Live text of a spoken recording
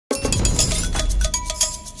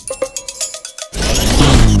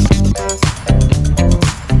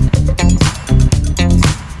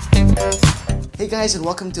guys, and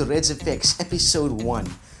welcome to Red's Effects episode 1,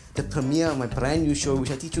 the premiere of my brand new show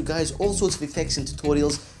which I teach you guys all sorts of effects and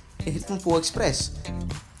tutorials in Hitfilm 4 Express.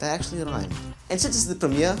 That actually rhymed. And since it's the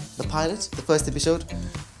premiere, the pilot, the first episode,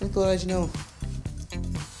 I thought I'd,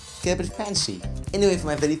 get a bit fancy. Anyway, for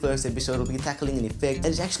my very first episode, we'll be tackling an effect that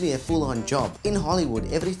is actually a full-on job. In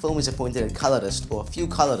Hollywood, every film is appointed a colorist or a few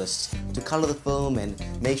colorists to color the film and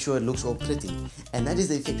make sure it looks all pretty. And that is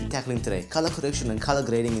the effect we're tackling today, color correction and color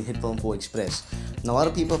grading in Hitfilm 4 Express. Now, a lot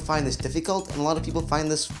of people find this difficult and a lot of people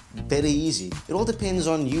find this very easy. It all depends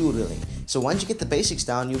on you, really. So once you get the basics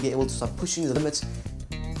down, you'll be able to start pushing the limits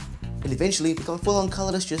and eventually become a full-on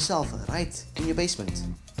colorist yourself, right in your basement,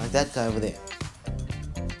 like that guy over there.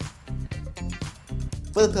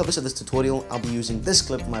 For the purpose of this tutorial, I'll be using this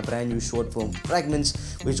clip from my brand new short film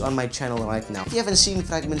Fragments, which is on my channel right now. If you haven't seen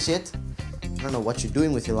Fragments yet, I don't know what you're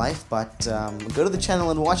doing with your life, but go to the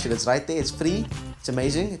channel and watch it. It's right there, it's free, it's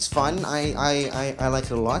amazing, it's fun, I like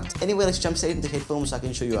it a lot. Anyway, let's jump straight into Hitfilm so I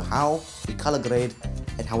can show you how we color grade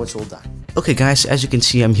and how it's all done. Okay guys, as you can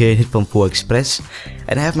see, I'm here in Hitfilm 4 Express,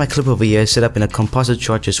 and I have my clip over here set up in a composite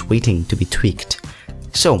shot just waiting to be tweaked.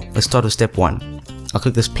 So, let's start with step 1. I'll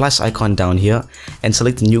click this plus icon down here and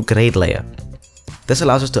select the new grade layer. This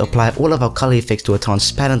allows us to apply all of our color effects to a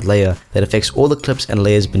transparent layer that affects all the clips and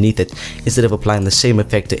layers beneath it instead of applying the same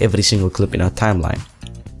effect to every single clip in our timeline.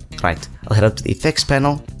 Right, I'll head up to the effects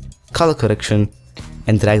panel, color correction,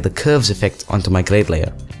 and drag the curves effect onto my grade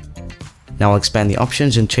layer. Now I'll expand the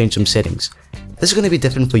options and change some settings. This is going to be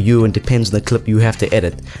different for you and depends on the clip you have to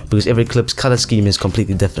edit because every clip's color scheme is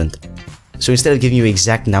completely different. So instead of giving you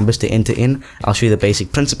exact numbers to enter in, I'll show you the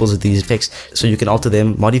basic principles of these effects so you can alter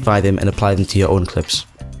them, modify them, and apply them to your own clips.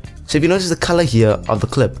 So if you notice the color here of the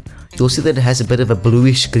clip, you'll see that it has a bit of a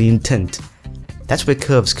bluish green tint. That's where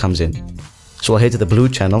curves comes in. So I'll head to the blue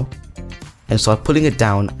channel and start pulling it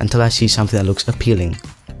down until I see something that looks appealing.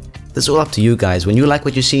 This is all up to you guys. When you like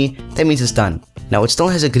what you see, that means it's done. Now it still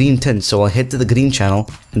has a green tint, so I'll head to the green channel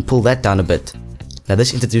and pull that down a bit. Now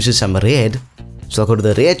this introduces some red, so I'll go to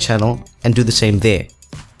the red channel and do the same there.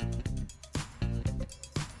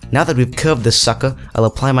 Now that we've curved this sucker, I'll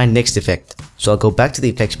apply my next effect. So I'll go back to the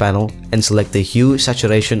effects panel and select the hue,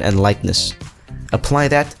 saturation, and lightness. Apply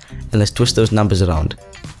that and let's twist those numbers around.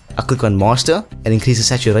 I'll click on master and increase the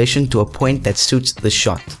saturation to a point that suits the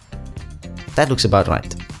shot. That looks about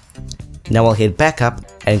right. Now I'll head back up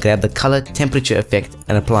and grab the color temperature effect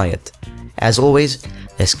and apply it. As always,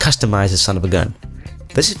 let's customize this son of a gun.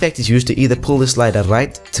 This effect is used to either pull the slider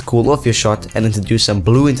right to cool off your shot and introduce some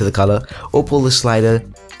blue into the color, or pull the slider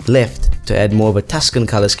left to add more of a Tuscan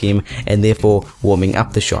color scheme and therefore warming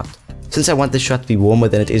up the shot. Since I want the shot to be warmer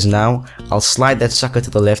than it is now, I'll slide that sucker to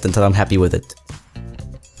the left until I'm happy with it.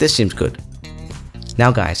 This seems good.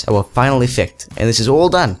 Now guys, our final effect, and this is all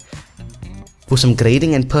done. For some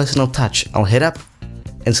grading and personal touch, I'll head up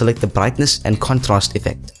and select the brightness and contrast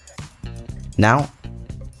effect. Now,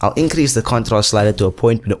 I'll increase the contrast slider to a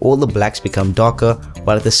point where all the blacks become darker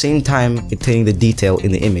while at the same time retaining the detail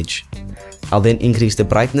in the image. I'll then increase the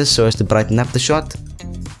brightness so as to brighten up the shot.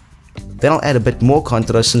 Then I'll add a bit more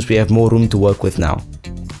contrast since we have more room to work with now.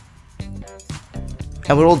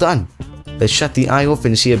 And we're all done. Let's shut the eye off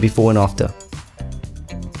and see a before and after.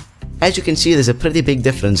 As you can see, there's a pretty big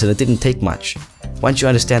difference and it didn't take much. Once you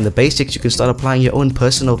understand the basics, you can start applying your own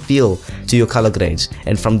personal feel to your color grades,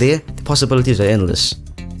 and from there, the possibilities are endless.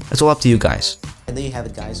 It's all up to you guys. And there you have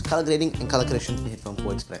it guys, color grading and color correction in Hitfilm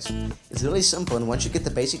 4 Express. It's really simple, and once you get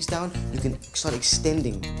the basics down, you can start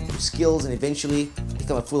extending your skills and eventually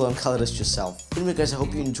become a full-on colorist yourself. Anyway guys, I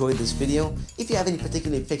hope you enjoyed this video. If you have any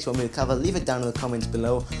particular effects you want me to cover, leave it down in the comments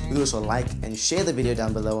below. You can also like and share the video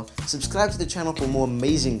down below. Subscribe to the channel for more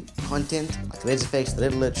amazing content like Red's Effects, the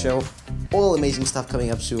Red Alert Show, all amazing stuff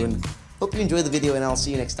coming up soon. Hope you enjoyed the video and I'll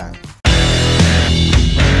see you next time.